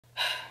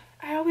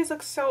I always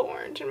look so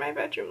orange in my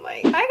bedroom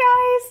light. Hi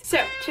guys!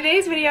 So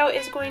today's video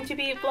is going to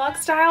be vlog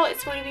style.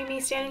 It's going to be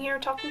me standing here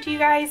talking to you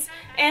guys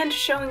and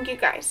showing you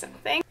guys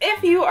something.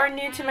 If you are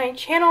new to my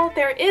channel,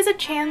 there is a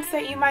chance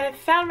that you might have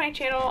found my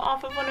channel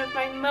off of one of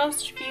my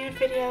most viewed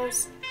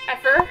videos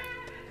ever.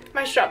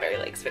 My strawberry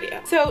legs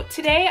video. So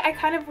today I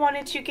kind of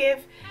wanted to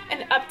give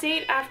an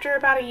update after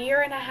about 1.5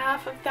 years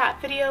of that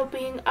video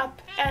being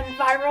up and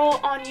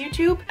viral on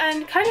YouTube,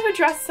 and kind of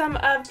address some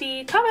of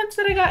the comments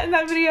that I got in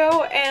that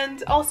video,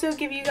 and also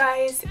give you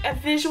guys a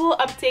visual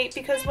update,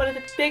 because one of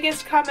the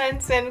biggest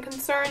comments and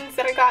concerns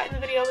that I got in the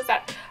video was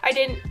that I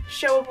didn't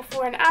show a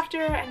before and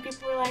after, and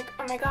people were like,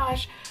 oh my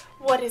gosh,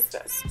 what is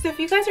this? So if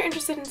you guys are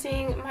interested in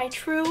seeing my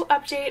true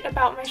update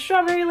about my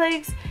strawberry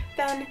legs,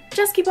 then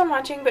just keep on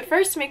watching. But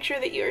first, make sure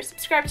that you're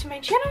subscribed to my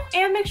channel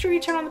and make sure you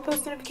turn on the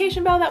post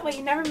notification bell. That way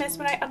you never miss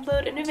when I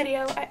upload a new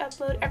video. I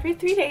upload every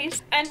 3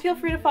 days. And feel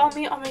free to follow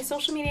me on my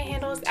social media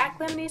handles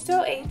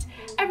 @Glamanisto8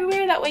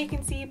 everywhere. That way you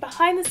can see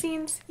behind the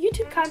scenes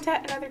YouTube content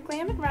and other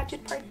glam and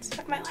ratchet parts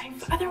of my life.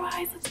 But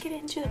otherwise, let's get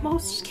into the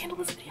most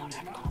scandalous video I've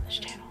ever done on this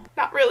channel.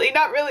 Not really,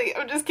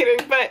 I'm just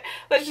kidding, but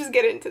let's just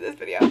get into this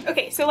video.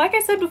 Okay, so like I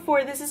said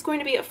before, this is going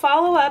to be a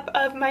follow-up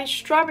of my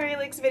strawberry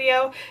legs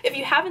video. If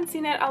you haven't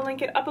seen it, I'll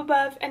link it up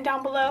above and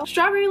down below.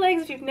 Strawberry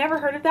legs, if you've never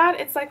heard of that,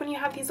 it's like when you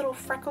have these little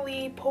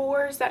freckly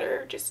pores that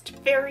are just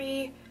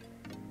very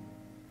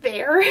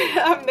there.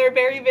 They're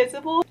very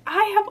visible.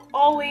 I have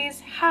always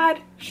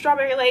had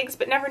strawberry legs,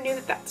 but never knew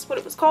that that's what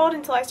it was called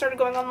until I started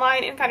going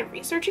online and kind of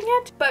researching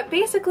it. But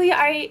basically,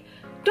 I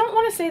don't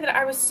want to say that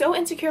I was so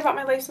insecure about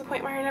my legs to the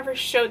point where I never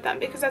showed them,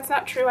 because that's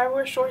not true. I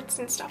wore shorts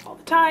and stuff all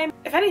the time.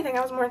 If anything,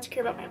 I was more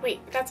insecure about my weight,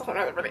 but that's a whole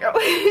other video.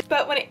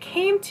 But when it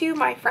came to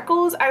my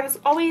freckles, I was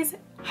always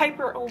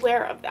hyper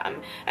aware of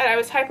them, and I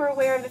was hyper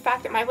aware of the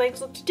fact that my legs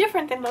looked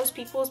different than most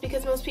people's,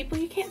 because most people,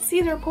 you can't see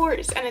their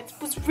pores, and it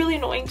was really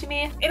annoying to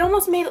me. It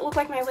almost made it look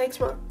like my legs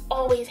were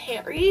always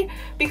hairy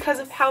because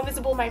of how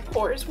visible my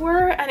pores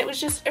were, and it was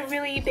just a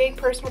really big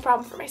personal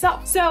problem for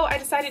myself. So I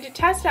decided to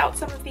test out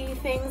some of the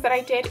things that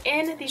I did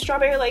in the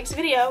strawberry legs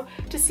video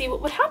to see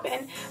what would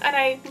happen, and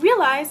I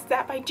realized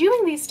that by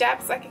doing these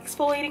steps, like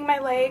exfoliating my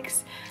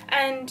legs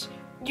and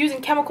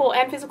using chemical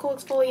and physical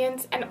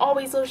exfoliants and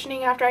always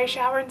lotioning after I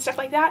shower and stuff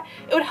like that,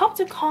 it would help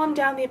to calm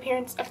down the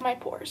appearance of my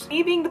pores.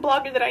 Me being the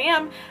blogger that I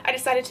am, I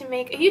decided to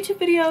make a YouTube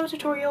video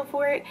tutorial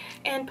for it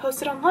and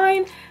post it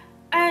online,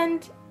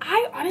 and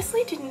I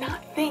honestly did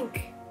not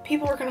think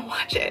people were gonna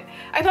watch it.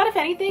 I thought if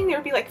anything there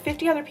would be like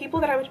 50 other people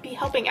that I would be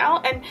helping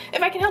out, and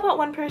if I can help out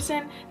one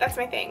person, that's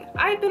my thing.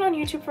 I've been on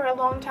YouTube for a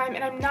long time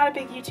and I'm not a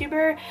big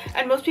YouTuber,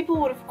 and most people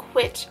would have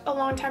quit a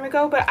long time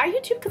ago, but I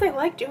YouTube because I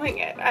like doing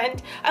it,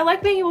 and I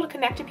like being able to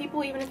connect to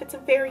people even if it's a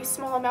very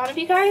small amount of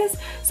you guys.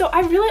 So I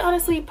really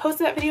honestly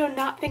posted that video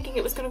not thinking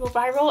it was gonna go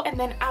viral, and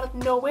then out of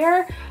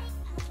nowhere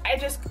I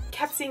just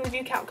kept seeing the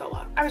view count go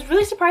up. I was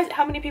really surprised at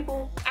how many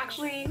people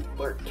actually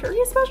were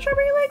curious about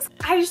strawberry legs.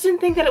 I just didn't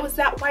think that it was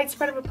that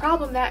widespread of a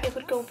problem that it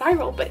would go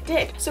viral, but it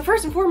did. So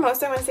first and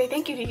foremost, I want to say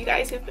thank you to you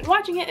guys who've been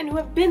watching it and who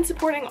have been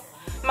supporting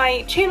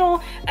my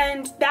channel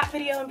and that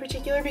video in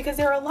particular, because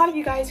there are a lot of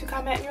you guys who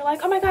comment and you're like,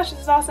 oh my gosh,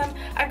 this is awesome.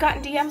 I've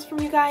gotten DMs from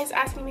you guys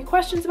asking me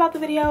questions about the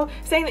video,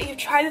 saying that you've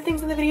tried the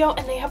things in the video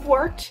and they have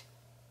worked.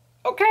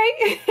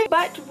 Okay?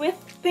 But with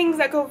things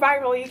that go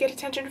viral, you get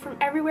attention from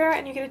everywhere,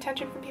 and you get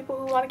attention from people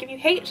who want to give you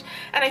hate,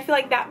 and I feel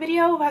like that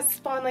video has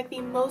spawned like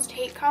the most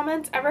hate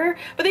comments ever,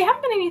 but they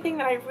haven't been anything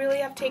that I really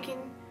have taken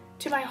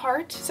to my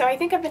heart, so I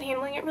think I've been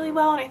handling it really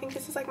well, and I think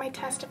this is like my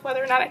test of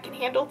whether or not I can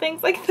handle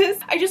things like this.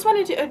 I just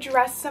wanted to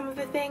address some of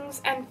the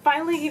things and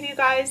finally give you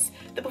guys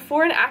the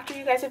before and after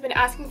you guys have been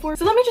asking for.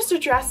 So let me just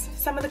address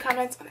some of the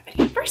comments on the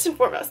video. First and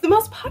foremost, the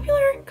most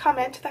popular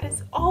comment that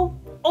is all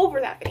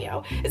over that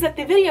video is that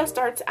the video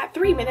starts at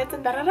 3 minutes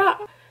and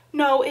da-da-da.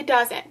 No, it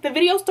doesn't. The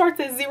video starts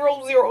at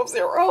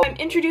 000. I'm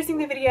introducing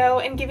the video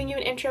and giving you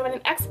an intro and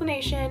an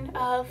explanation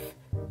of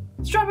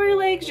strawberry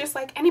legs just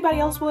like anybody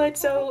else would.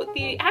 So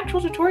the actual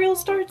tutorial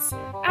starts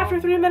after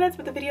 3 minutes,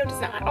 but the video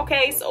does not.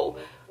 Okay, so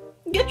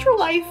get your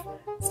life,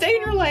 stay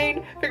in your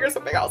lane, figure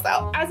something else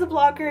out. As a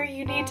blogger,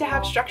 you need to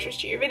have structures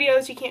to your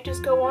videos. You can't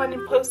just go on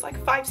and post like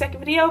a 5-second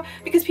video,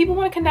 because people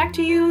want to connect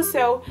to you.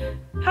 So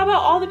how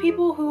about all the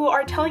people who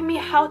are telling me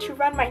how to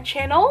run my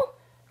channel?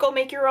 Go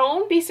make your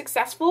own, be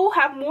successful,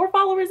 have more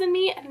followers than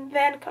me, and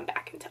then come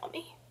back and tell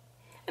me.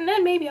 And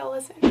then maybe I'll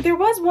listen. There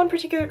was one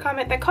particular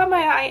comment that caught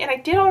my eye, and I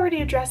did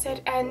already address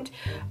it, and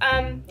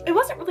it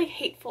wasn't really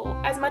hateful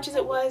as much as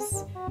it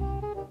was,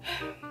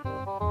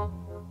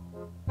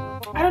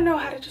 I don't know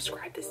how to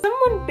describe this.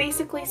 Someone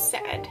basically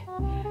said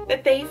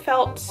that they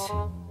felt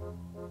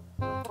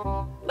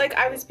like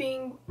I was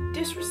being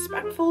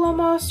disrespectful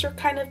almost, or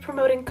kind of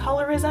promoting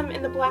colorism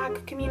in the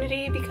black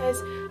community,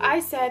 because I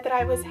said that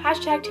I was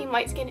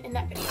 #TeamLightSkin in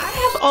that video.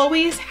 I have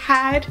always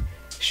had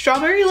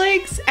strawberry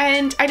legs,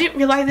 and I didn't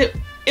realize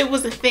it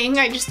was a thing.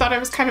 I just thought it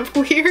was kind of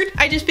weird.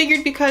 I just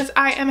figured because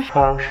I am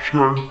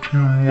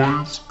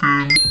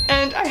 #TeamLightSkin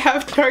and I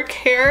have dark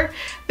hair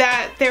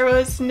that there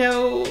was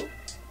no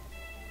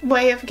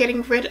way of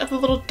getting rid of the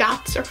little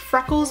dots or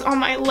freckles on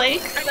my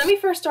leg. Let me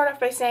first start off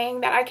by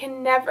saying that I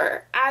can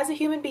never, as a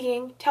human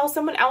being, tell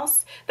someone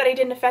else that I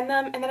didn't offend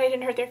them and that I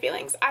didn't hurt their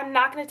feelings. I'm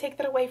not going to take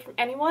that away from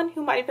anyone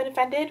who might have been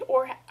offended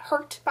or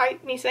hurt by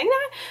me saying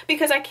that,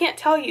 because I can't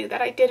tell you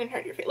that I didn't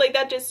hurt your feelings. Like,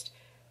 that just,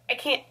 I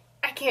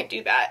can't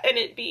do that and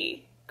it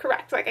be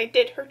correct. Like, I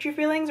did hurt your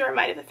feelings or I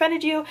might have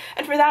offended you,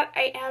 and for that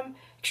I am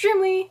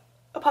extremely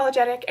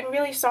apologetic and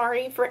really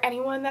sorry for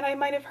anyone that I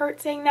might have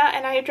hurt saying that,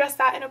 and I addressed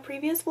that in a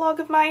previous vlog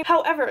of mine.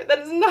 However, that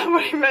is not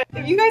what I meant.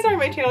 If you guys are on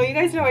my channel, you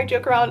guys know I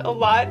joke around a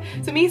lot,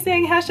 so me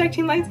saying hashtag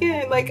team light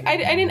skin, like, I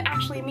didn't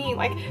actually mean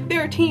like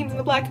there are teams in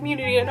the black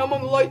community and I'm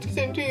on the light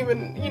skin team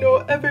and, you know,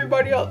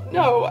 everybody else.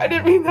 No, I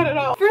didn't mean that at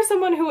all. For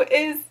someone who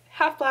is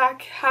half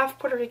black, half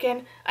Puerto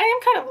Rican, I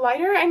am kind of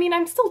lighter. I mean,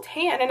 I'm still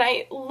tan and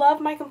I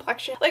love my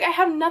complexion. Like, I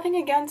have nothing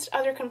against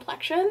other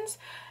complexions.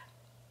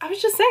 I was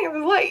just saying it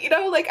was light, you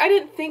know? Like, I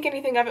didn't think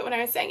anything of it when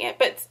I was saying it,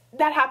 but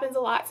that happens a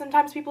lot.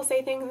 Sometimes people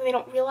say things and they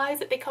don't realize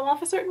that they come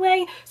off a certain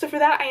way. So for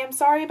that, I am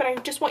sorry, but I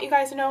just want you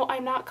guys to know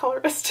I'm not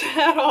colorist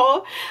at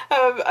all.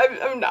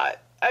 I'm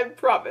not. I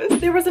promise.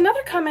 There was another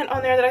comment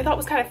on there that I thought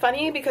was kind of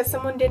funny because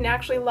someone didn't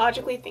actually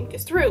logically think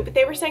this through, but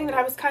they were saying that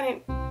I was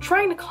kind of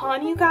trying to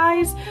con you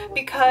guys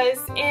because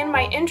in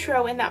my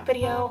intro in that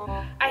video,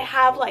 I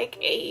have like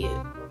a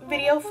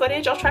video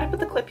footage. I'll try to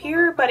put the clip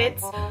here, but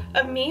it's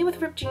of me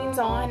with ripped jeans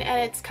on and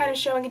it's kind of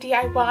showing a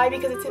DIY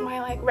because it's in my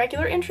like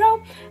regular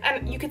intro,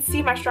 and you could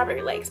see my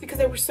strawberry legs because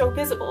they were so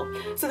visible.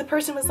 So the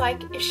person was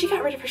like, if she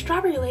got rid of her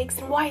strawberry legs,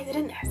 then why is it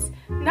in this?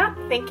 Not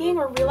thinking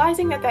or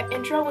realizing that that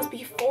intro was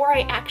before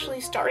I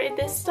actually started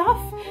this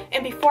stuff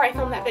and before I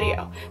filmed that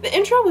video. The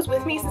intro was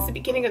with me since the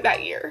beginning of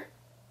that year.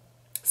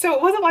 So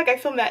it wasn't like I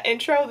filmed that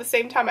intro the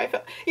same time I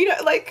filmed, you know,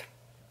 like,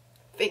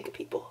 think,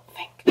 people,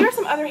 think. There are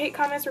some other hate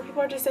comments where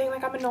people are just saying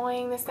like I'm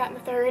annoying, this, that, and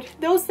the third.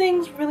 Those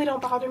things really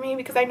don't bother me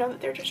because I know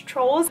that they're just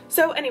trolls.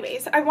 So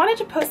anyways, I wanted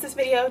to post this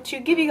video to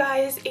give you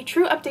guys a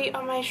true update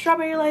on my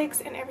strawberry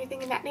legs and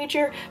everything in that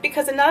nature,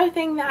 because another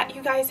thing that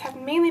you guys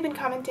have mainly been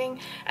commenting,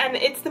 and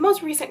it's the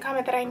most recent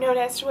comment that I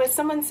noticed, was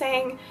someone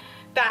saying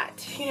that,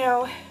 you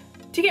know,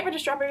 to get rid of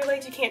strawberry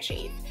legs you can't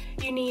shave,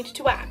 you need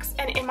to wax.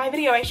 And in my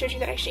video I showed you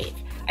that I shave.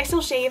 I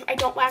still shave, I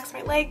don't wax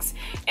my legs,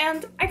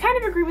 and I kind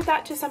of agree with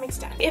that to some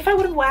extent. If I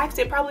would have waxed,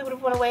 it probably would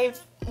have went away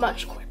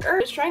much quicker. I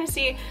was trying to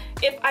see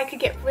if I could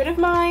get rid of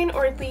mine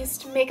or at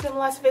least make them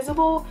less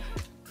visible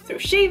through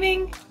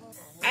shaving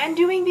and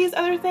doing these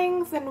other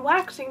things than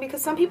waxing,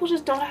 because some people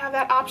just don't have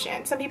that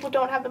option. Some people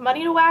don't have the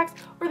money to wax,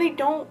 or they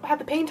don't have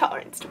the pain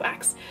tolerance to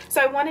wax.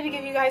 So I wanted to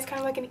give you guys kind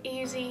of like an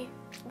easy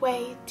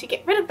way to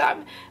get rid of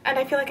them, and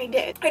I feel like I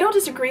did. I don't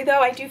disagree though.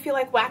 I do feel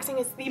like waxing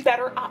is the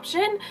better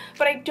option,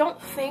 but I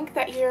don't think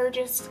that you're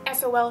just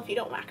SOL if you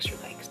don't wax your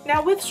legs.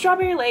 Now with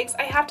strawberry legs,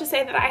 I have to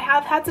say that I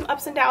have had some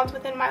ups and downs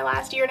within my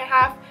last year and a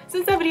half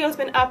since that video has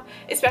been up,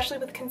 especially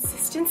with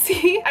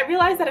consistency. I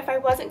realized that if I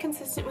wasn't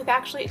consistent with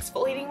actually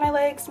exfoliating my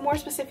legs, more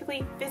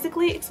specifically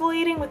physically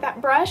exfoliating with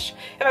that brush,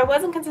 if I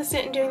wasn't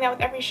consistent in doing that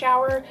with every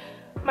shower,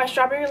 my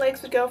strawberry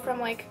legs would go from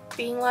like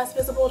being less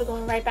visible to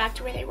going right back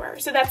to where they were.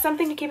 So that's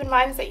something to keep in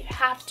mind, is that you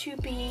have to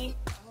be,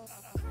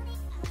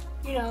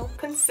 you know,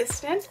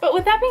 consistent. But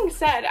with that being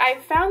said,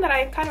 I've found that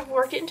I've kind of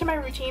worked it into my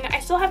routine. I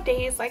still have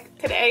days like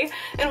today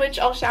in which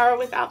I'll shower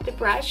without the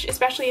brush,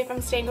 especially if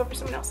I'm staying over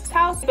someone else's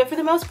house. But for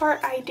the most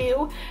part, I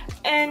do.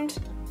 And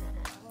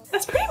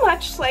that's pretty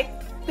much like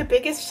the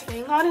biggest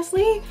thing,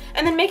 honestly.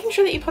 And then making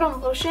sure that you put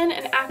on lotion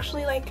and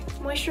actually like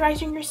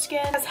moisturizing your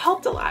skin has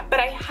helped a lot.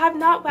 But I have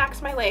not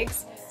waxed my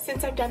legs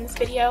since I've done this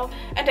video,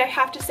 and I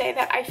have to say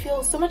that I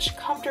feel so much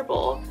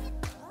comfortable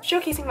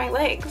showcasing my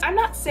legs. I'm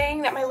not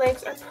saying that my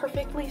legs are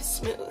perfectly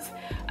smooth,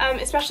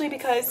 especially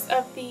because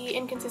of the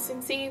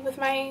inconsistency with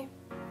my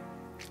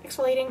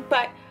exfoliating,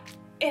 but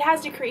it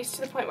has decreased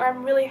to the point where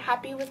I'm really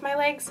happy with my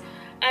legs.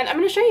 And I'm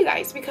going to show you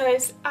guys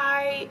because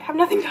I have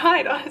nothing to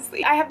hide,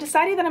 honestly. I have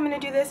decided that I'm going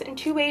to do this in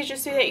two ways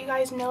just so that you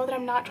guys know that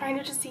I'm not trying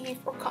to deceive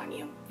or con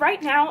you.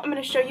 Right now, I'm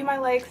going to show you my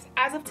legs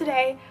as of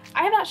today.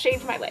 I have not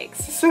shaved my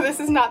legs, so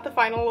this is not the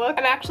final look.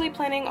 I'm actually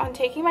planning on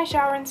taking my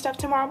shower and stuff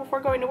tomorrow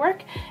before going to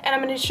work, and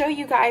I'm going to show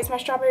you guys my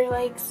strawberry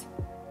legs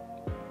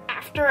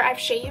after I've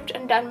shaved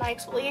and done my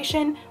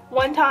exfoliation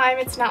one time.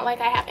 It's not like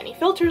I have any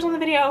filters on the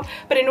video,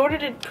 but in order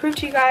to prove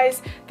to you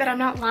guys that I'm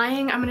not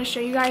lying, I'm going to show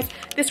you guys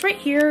this right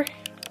here.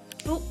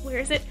 Oh, where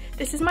is it?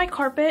 This is my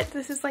carpet.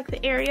 This is like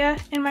the area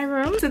in my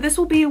room. So this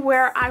will be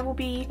where I will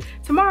be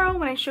tomorrow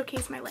when I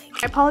showcase my leg.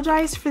 I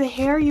apologize for the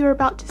hair you're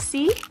about to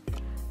see,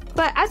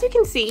 but as you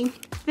can see,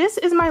 this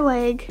is my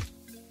leg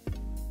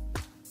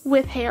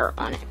with hair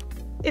on it.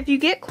 If you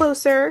get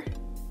closer,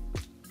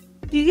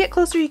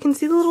 you can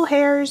see the little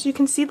hairs, you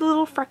can see the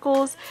little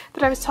freckles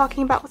that I was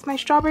talking about with my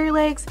strawberry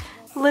legs.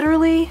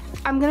 Literally,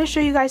 I'm gonna show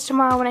you guys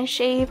tomorrow when I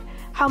shave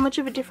how much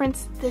of a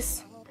difference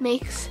this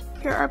makes.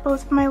 Here are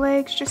both of my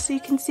legs, just so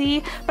you can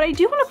see. But I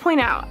do want to point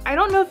out, I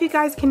don't know if you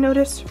guys can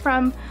notice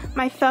from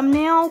my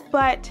thumbnail,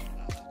 but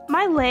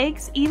my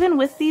legs, even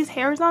with these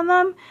hairs on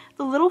them,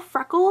 the little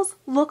freckles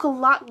look a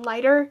lot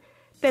lighter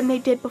than they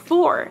did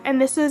before.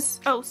 And this is,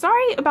 oh,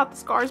 sorry about the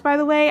scars, by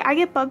the way. I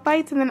get bug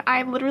bites and then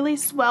I literally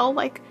swell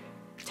like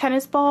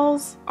tennis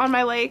balls on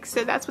my legs,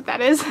 so that's what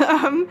that is.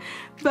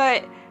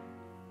 But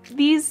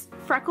these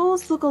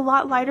freckles look a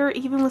lot lighter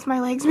even with my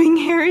legs being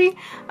hairy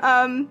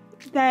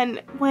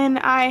than when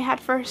I had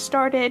first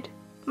started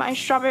my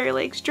strawberry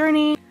legs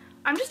journey.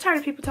 I'm just tired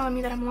of people telling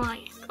me that I'm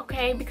lying,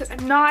 okay? Because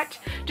I'm not.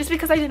 Just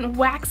because I didn't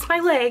wax my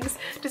legs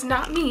does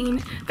not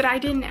mean that I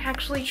didn't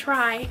actually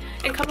try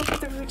and come up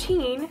with a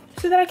routine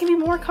so that I can be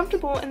more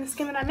comfortable in the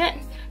skin that I'm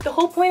in. The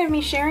whole point of me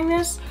sharing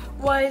this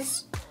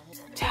was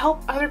to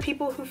help other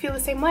people who feel the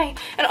same way.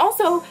 And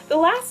also, the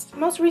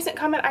most recent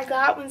comment I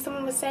got when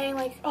someone was saying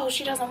like, oh,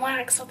 she doesn't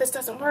wax, so this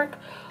doesn't work.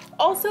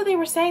 Also, they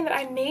were saying that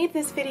I made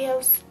this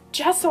video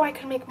just so I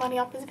could make money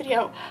off this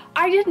video.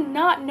 I did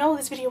not know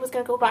this video was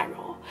gonna go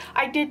viral.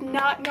 I did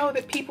not know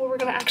that people were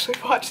gonna actually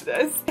watch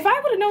this. If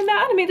I would have known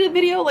that, I'd have made a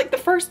video like the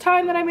first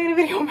time that I made a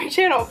video on my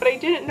channel, but I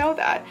didn't know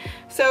that.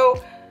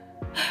 So,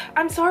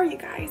 I'm sorry, you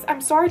guys. I'm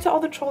sorry to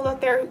all the trolls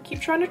out there who keep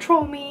trying to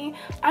troll me.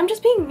 I'm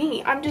just being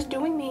me. I'm just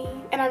doing me.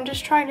 And I'm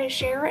just trying to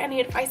share any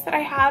advice that I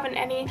have and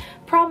any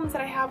problems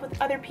that I have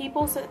with other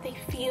people so that they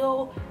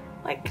feel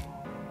like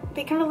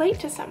they can relate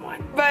to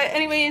someone. But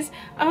anyways,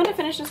 I'm gonna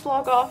finish this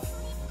vlog off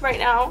right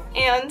now,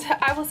 and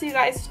I will see you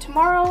guys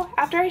tomorrow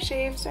after I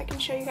shave so I can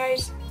show you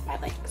guys my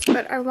legs.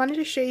 But I wanted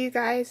to show you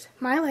guys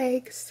my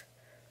legs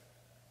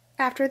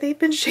after they've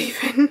been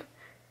shaven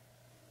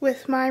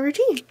with my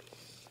routine.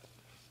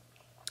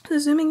 So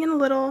zooming in a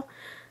little,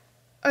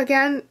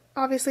 again,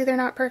 obviously they're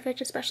not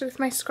perfect, especially with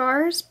my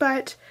scars,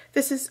 but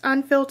this is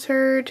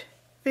unfiltered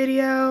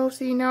video,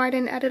 so you know I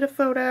didn't edit a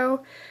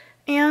photo,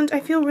 and I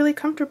feel really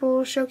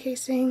comfortable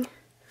showcasing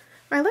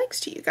my legs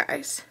to you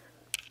guys.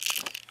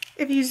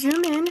 If you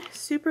zoom in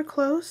super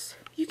close,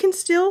 you can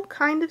still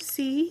kind of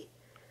see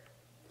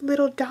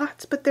little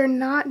dots, but they're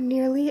not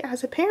nearly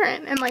as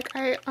apparent. And like,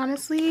 I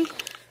honestly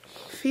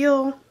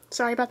feel,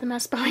 sorry about the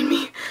mess behind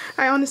me,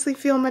 I honestly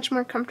feel much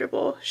more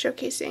comfortable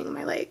showcasing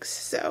my legs.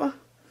 So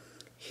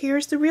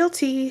here's the real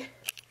tea,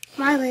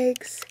 my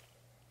legs,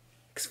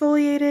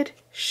 exfoliated,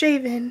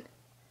 shaven,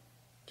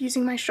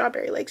 using my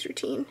strawberry legs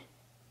routine.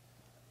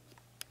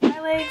 My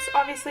legs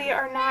obviously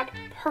are not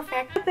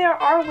perfect, but there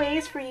are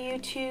ways for you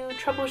to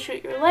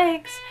troubleshoot your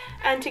legs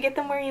and to get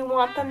them where you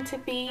want them to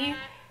be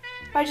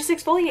by just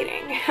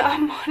exfoliating,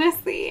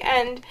 honestly,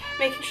 and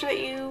making sure that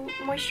you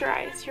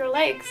moisturize your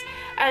legs.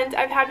 And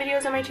I've had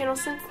videos on my channel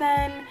since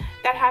then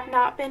that have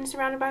not been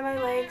surrounded by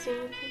my legs, and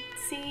you can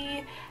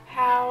see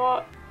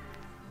how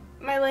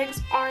my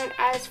legs aren't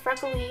as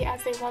freckly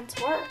as they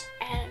once were,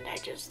 and I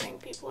just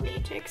think people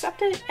need to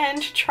accept it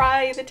and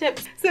try the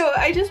tips. So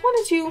I just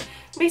wanted to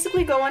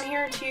basically go on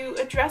here to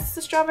address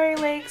the strawberry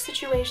leg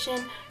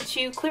situation,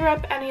 to clear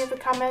up any of the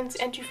comments,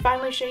 and to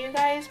finally show you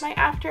guys my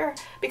after,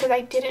 because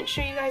I didn't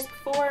show you guys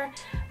before,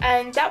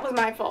 and that was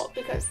my fault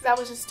because that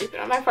was just stupid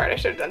on my part. I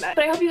should have done that.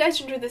 But I hope you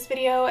guys enjoyed this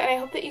video, and I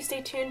hope that you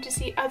stay tuned to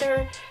see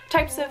other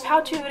types of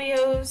how-to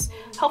videos,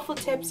 helpful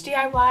tips,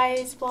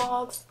 DIYs,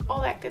 vlogs, all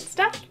that good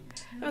stuff.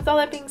 And with all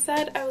that being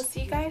said, I will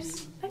see you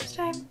guys next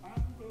time.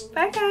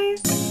 Bye,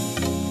 guys!